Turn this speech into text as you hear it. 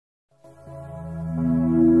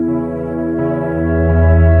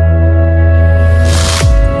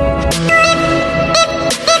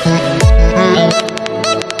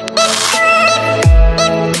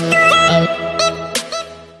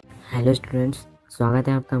स्वागत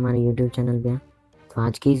है आपका हमारे YouTube चैनल पे। तो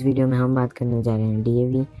आज की इस वीडियो में हम बात करने जा रहे हैं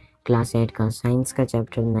D.A.V क्लास 8 का साइंस का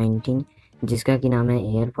चैप्टर 19 जिसका कि नाम है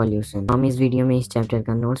एयर पॉल्यूशन। हम इस वीडियो में इस चैप्टर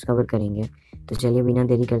का नोट्स कवर करेंगे। तो चलिए बिना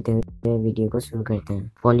देरी करते हुए वीडियो को शुरू करते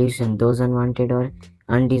हैं। पॉल्यूशन, दोज अनवांटेड और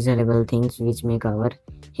undesirable things which make our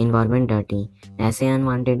environment dirty. ऐसे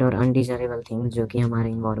अनवांटेड और अनडिजायरेबल थिंग्स जो कि हमारे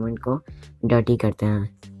इन्वायरमेंट को डर्टी करते हैं।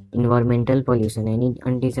 Environmental pollution, any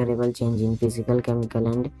undesirable change in physical, chemical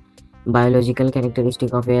and biological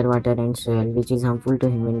characteristic of air, water and soil which is harmful to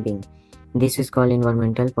human being. This is called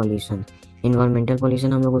environmental pollution. Environmental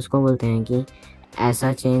pollution हम लोग उसको बोलते हैं कि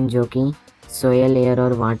ऐसा चेंज जो कि सोयल, एयर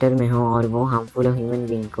और वाटर में हो और वो हार्मफुल हो ह्यूमन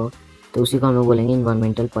बीइंग को, तो उसी को हम लोग बोलेंगे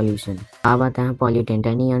इन्वायरमेंटल पॉल्यूशन। अब आता है pollutant,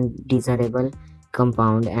 any undesirable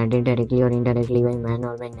compound added directly और इनडायरेक्टली बाय मैन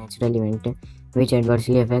और by natural event which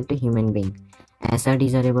adversely affect human being. ऐसा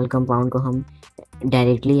डिजायरेबल कंपाउंड को हम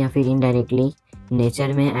डायरेक्टली या फिर इनडायरेक्टली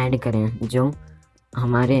नेचर में ऐड करें जो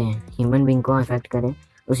हमारे ह्यूमन बीइंग को अफेक्ट करें,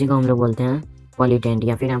 उसी को हम लोग बोलते हैं पॉल्यूटेंट।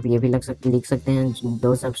 या फिर आप ये भी लिख सकते हैं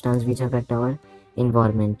दो substance which affect our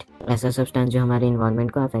environment, ऐसा सब्सटेंस जो हमारे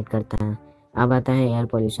इन्वायरमेंट को अफेक्ट करता है। अब आता है air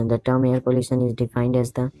pollution. The term air pollution is defined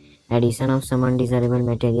as the addition of some undesirable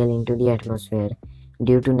material into the atmosphere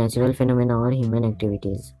due to natural phenomena और ह्यूमन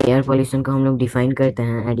एक्टिविटीज़। एयर पॉल्यूशन को हम लोग डिफाइन करते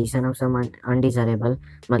हैं एडिशन ऑफ सम अनडिजायरेबल,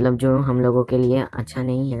 मतलब जो हम लोगों के लिए अच्छा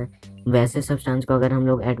नहीं है वैसे सब्सटेंस को अगर हम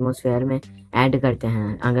लोग एटमॉस्फेयर में ऐड करते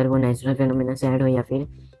हैं, अगर वो नेचुरल फिनोमेना से ऐड हो या फिर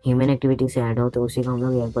ह्यूमन एक्टिविटी से ऐड हो, तो उसी को हम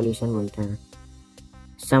लोग एयर पॉल्यूशन बोलते हैं।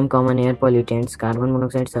 Some common air pollutants, carbon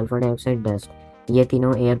monoxide, sulphur dioxide, dust, ये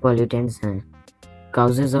तीनों एयर पॉल्यूटेंट्स हैं।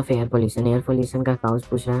 Causes of air pollution, air pollution का काउज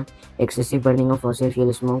पूछ रहा है। Excessive burning of fossil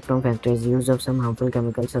fuel, smoke from factories, use of some harmful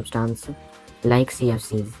chemical substance like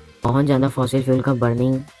CFCs। बहुत ज़्यादा fossil fuel का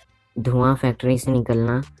बर्निंग, धुआं फैक्ट्री से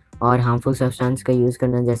निकलना और हार्मफुल सब्सटेंस का यूज़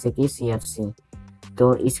करना जैसे कि CFC,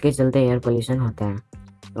 तो इसके चलते एयर पोल्यूशन होता है।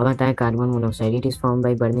 अब आता है carbon monoxide. It is form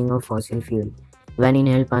by burning of fossil fuel. When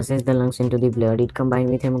inhaled passes the lungs into the blood, it combine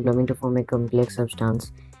with hemoglobin to form a complex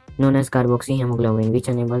substance known as carboxyhemoglobin, which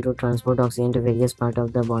enable to transport oxygen to various part of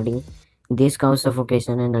the body. This cause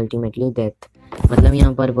suffocation and ultimately death। मतलब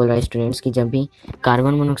यहाँ पर बोल रहा है students कि जब भी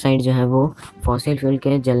carbon monoxide जो है वो फॉसिल फ्यूल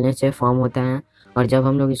के जलने से फॉर्म होता है और जब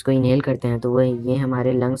हम लोग इसको इनहेल करते हैं तो वो ये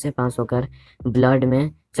हमारे लंग से पास होकर ब्लड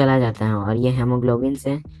में चला जाता है और ये हेमोग्लोबिन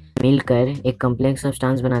से मिलकर एक कम्प्लेक्स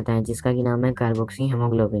सब्सटेंस बनाता है जिसका कि नाम है कार्बोक्सी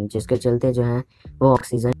हेमोग्लोबिन, जिसके चलते जो है वो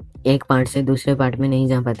ऑक्सीजन एक पार्ट से दूसरे पार्ट में नहीं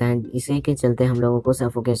जा पाता है। इसी के चलते हम लोगों को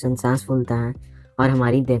सफोकेशन, सांस फूलता है और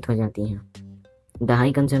हमारी डेथ हो जाती है। The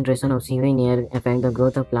high concentration of CO in air affect the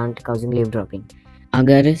growth of plant causing leaf dropping.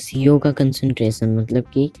 अगर CO का कंसनट्रेशन, मतलब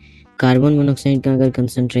कि कार्बन मोनोऑक्साइड का अगर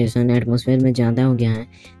कंसनट्रेशन एटमॉस्फेयर में ज़्यादा हो गया है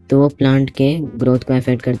तो वो प्लांट के ग्रोथ को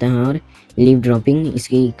अफेक्ट करता है और लीफ ड्रॉपिंग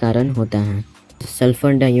इसके कारण होता है।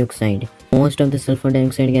 Sulphur dioxide, most of the sulphur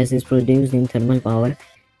dioxide gas is produced in thermal power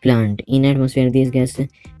plant. In atmosphere this gas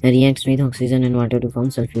reacts with oxygen and water to form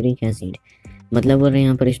sulphuric acid. मतलब बोल रहे हैं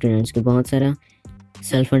यहाँ पर स्टूडेंट्स कि बहुत सारा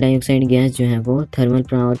सल्फर डाइऑक्साइड गैस जो है वो थर्मल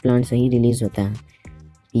पावर प्लांट से ही रिलीज होता है।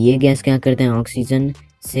 ये गैस क्या करते हैं, ऑक्सीजन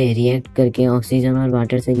से रिएक्ट करके, ऑक्सीजन और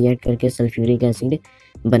वाटर से रिएक्ट करके सल्फ्यूरिक एसिड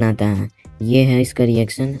बनाता है। ये है इसका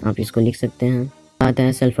रिएक्शन, आप इसको लिख सकते हैं। आता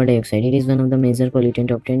है sulphur dioxide. It is one of the major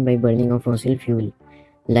pollutant obtained by burning of fossil fuel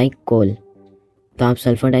like कोल। तो आप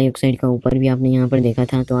सल्फर डाइऑक्साइड का ऊपर भी आपने यहाँ पर देखा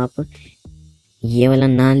था, तो आप ये वाला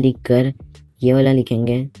ना लिख कर ये वाला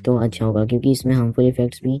लिखेंगे तो अच्छा होगा, क्योंकि इसमें हार्मफुल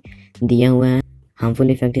इफेक्ट्स भी दिया हुआ है।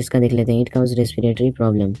 हार्मफुल इफेक्ट इसका देख लेते हैं। इट काउज रेस्पिरेटरी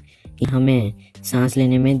प्रॉब्लम, कि हमें सांस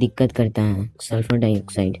लेने में दिक्कत करता है sulphur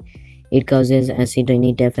dioxide. It causes acid rain,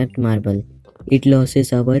 it affect marble, it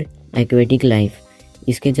losses our aquatic life.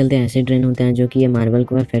 इसके चलते एसिड रेन होता है जो कि ये मार्बल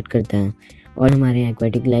को अफेक्ट करता है और हमारे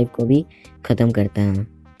एक्वेटिक लाइफ को भी ख़त्म करता है।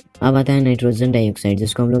 अब आता है नाइट्रोजन डाइऑक्साइड,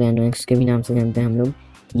 जिसको हम लोग NOx के भी नाम से जानते हैं। हम लोग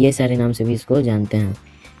ये सारे नाम से भी इसको जानते हैं,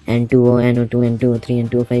 N2O, NO2, N2O3,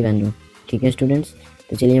 N2O5, NO। ठीक है स्टूडेंट्स,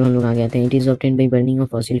 तो चलिए हम लोग आगे आते हैं। It is obtained by burning of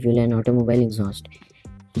fossil fuel and automobile exhaust.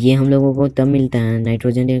 ये हम लोगों को तब मिलता है,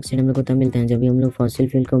 नाइट्रोजन डाइऑक्साइड हम लोग को तब मिलता है जब भी हम लोग फॉसिल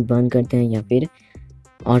फ्यूल को बर्न करते हैं या फिर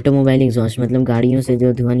ऑटोमोबाइल एग्जॉस्ट, मतलब गाड़ियों से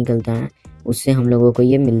जो धुआं निकलता है उससे हम लोगों को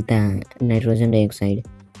ये मिलता है nitrogen dioxide.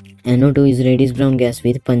 NO2 is reddish brown gas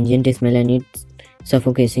with pungent smell and it's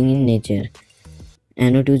suffocating in nature.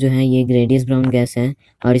 NO2 जो है ये रेडिश ब्राउन गैस है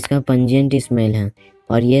और इसका पंजेंट स्मेल है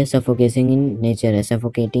और ये सफोकेटिंग इन नेचर है,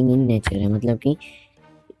 सफोकेटिंग इन नेचर है, मतलब कि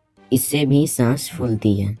इससे भी सांस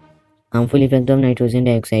फूलती है। Harmful effect of nitrogen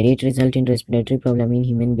dioxide, it result in respiratory problem in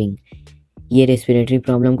human being. ये रेस्पिरेटरी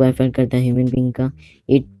प्रॉब्लम को अफेक्ट करता है ह्यूमन बीइंग का।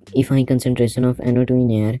 It if high concentration of NO2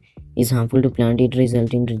 in air is harmful to plant, it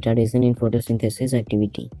result in retardation in photosynthesis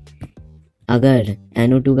activity. अगर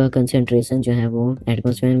NO2 का concentration जो है वो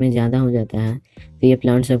एटमॉस्फेयर में ज़्यादा हो जाता है तो ये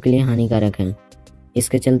प्लांट सबके लिए हानिकारक है।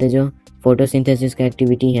 इसके चलते जो फोटोसिंथेसिस का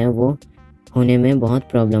एक्टिविटी है वो होने में बहुत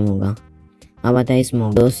प्रॉब्लम होगा। अब आता है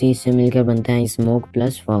स्मोक। दो चीज से मिलकर बनता है smoke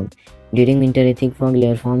plus fog. During winter A thick fog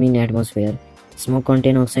layer form in atmosphere. Smoke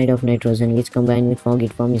contain oxide of nitrogen which combine with fog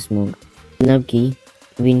it form smoke. मतलब कि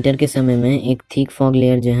विंटर के समय में एक थिक फॉग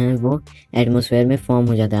लेयर जो है वो एटमॉस्फेयर में फॉर्म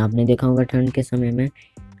हो जाता है। आपने देखा होगा ठंड के समय में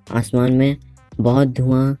आसमान में बहुत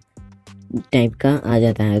धुआं टाइप का आ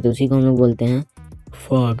जाता है, तो उसी को हम लोग बोलते हैं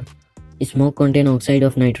fog. Smoke contain oxide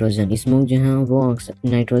of nitrogen. Smoke जो है वो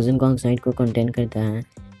नाइट्रोजन का ऑक्साइड को कंटेन करता है,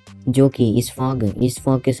 जो कि इस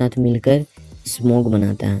फॉग के साथ मिलकर स्मोक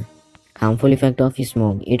बनाता है। Harmful effect of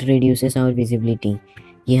smoke. It reduces our visibility.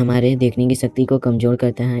 ये हमारे देखने की शक्ति को कमज़ोर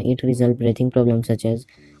करता है। It result breathing problem such as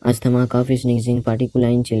asthma, cough, sneezing, पार्टिकुला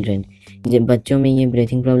in children. जब बच्चों में ये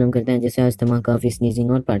ब्रीथिंग प्रॉब्लम करता है जैसे अस्थमा, कफ,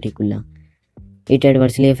 स्नीजिंग और पार्टिकुला। It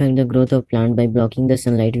adversely affect the growth of plant by blocking the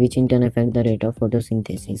sunlight which in turn affect the rate of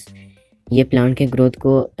photosynthesis. ये plant के ग्रोथ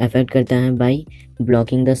को अफेक्ट करता है बाय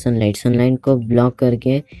ब्लॉकिंग द सनलाइट को ब्लॉक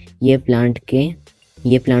करके ये प्लांट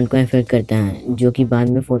को अफेक्ट करता है, जो कि बाद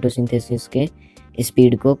में फोटोसिंथेसिस के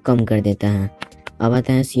स्पीड को कम कर देता है। अब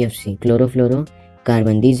आता है CFC,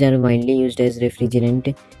 chlorofluorocarbon. These are widely used as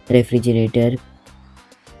refrigerator,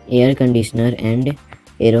 air conditioner and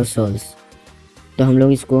aerosols. तो हम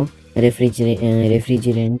लोग इसको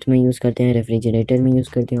रेफ्रिजरेंट में यूज़ करते हैं, रेफ्रिजरेटर में यूज़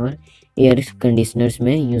करते हैं और एयर कंडीशनर्स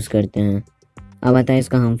में यूज़ करते हैं। अब आता है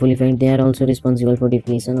इसका harmful effect. They are also responsible for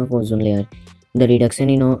depletion of ozone layer. The reduction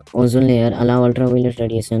in ozone layer allow ultraviolet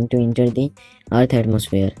radiation to enter the earth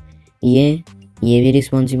atmosphere. ये भी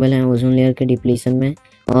रिस्पॉन्सिबल है ओजोन लेयर के डिप्लीशन में।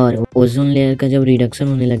 और ओजोन लेयर का जब रिडक्शन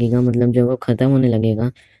होने लगेगा, मतलब जब वो ख़त्म होने लगेगा,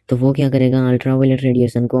 तो वो क्या करेगा, अल्ट्रावायलेट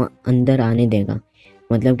रेडिएशन को अंदर आने देगा।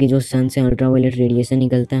 मतलब कि जो सन से अल्ट्रावायलेट रेडिएशन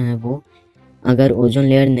निकलता है वो अगर ओजोन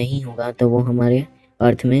लेयर नहीं होगा तो वो हमारे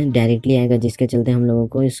अर्थ में डायरेक्टली आएगा, जिसके चलते हम लोगों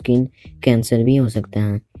को स्किन कैंसर भी हो सकता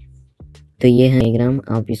है। तो ये है डायग्राम,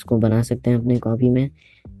 आप इसको बना सकते हैं अपने कॉपी में।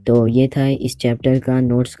 तो ये था इस चैप्टर का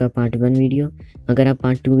नोट्स का पार्ट 1 वीडियो। अगर आप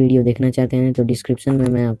पार्ट 2 वीडियो देखना चाहते हैं तो डिस्क्रिप्शन में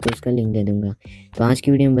मैं आपको इसका लिंक दे दूँगा। तो आज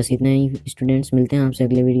की वीडियो में बस इतना ही स्टूडेंट्स, मिलते हैं आपसे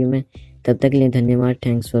अगले वीडियो में। तब तक के लिए धन्यवाद।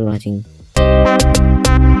 Thanks for watching.